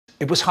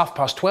It was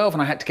 12:30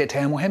 and I had to get to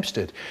Hemel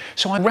Hempstead.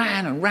 So I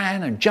ran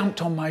and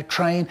jumped on my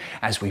train.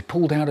 As we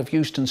pulled out of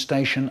Euston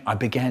Station, I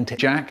began to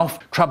jack off.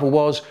 Trouble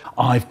was,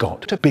 I've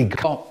got a big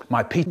cock.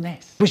 My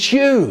penis was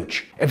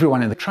huge.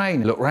 Everyone in the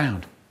train looked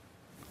round.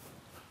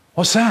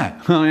 What's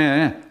that? Oh,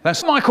 yeah.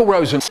 That's Michael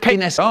Rosen's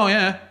penis. Oh,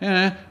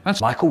 yeah.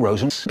 That's Michael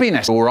Rosen's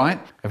penis. All right.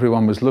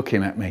 Everyone was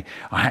looking at me.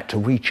 I had to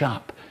reach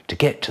up to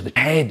get to the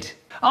head.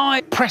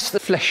 I press the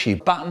fleshy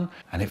button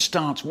and it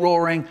starts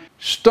roaring.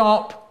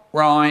 Stop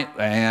right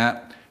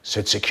there,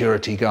 said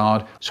security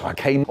guard. So I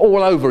came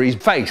all over his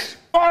face.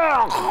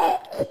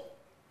 And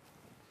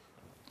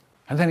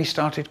then he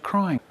started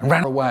crying and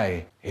ran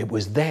away. It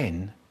was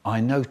then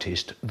I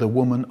noticed the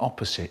woman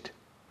opposite.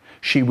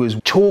 She was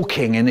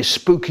talking in this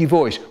spooky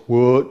voice.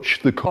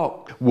 Watch the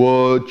cock,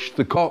 watch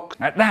the cock.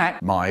 At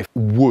that, my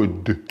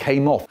wood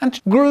came off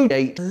and grew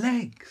 8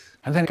 legs.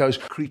 And then it goes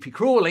creepy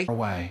crawly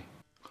away.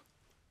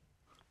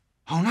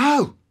 Oh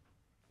no,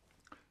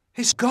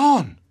 it's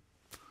gone.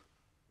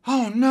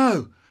 Oh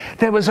no.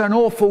 There was an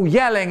awful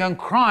yelling and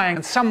crying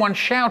and someone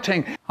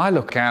shouting. I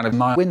look out of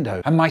my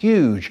window and my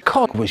huge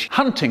cock was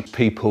hunting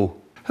people.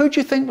 Who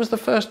do you think was the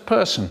first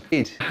person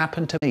it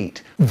happened to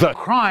meet? The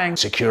crying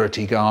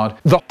security guard.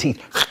 The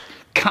teeth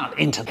cut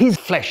into his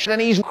flesh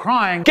and he's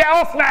crying, "Get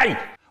off me!"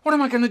 What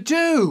am I going to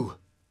do?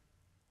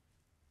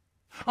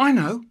 I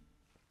know.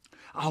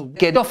 I'll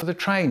get off the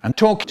train and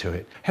talk to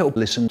it. He'll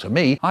listen to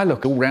me. I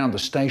look all round the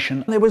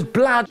station and there was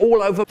blood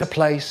all over the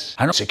place.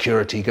 And a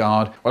security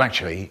guard, well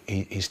actually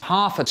he's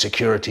half a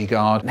security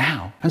guard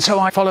now. And so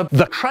I follow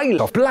the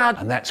trail of blood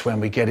and that's when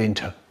we get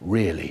into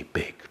really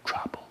big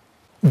trouble.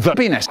 The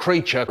penis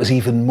creature was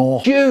even more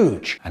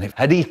huge and it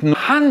had eaten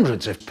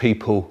hundreds of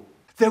people.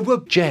 There were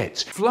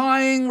jets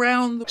flying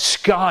round the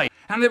sky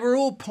and they were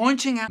all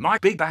pointing at my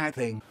big bad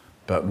thing.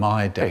 But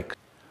my dick,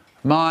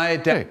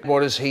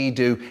 what does he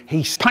do?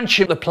 He's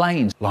punching the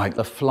planes like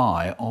the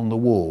fly on the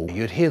wall.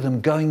 You'd hear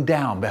them going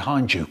down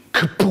behind you.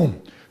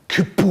 Kaboom,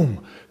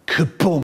 kaboom, kaboom.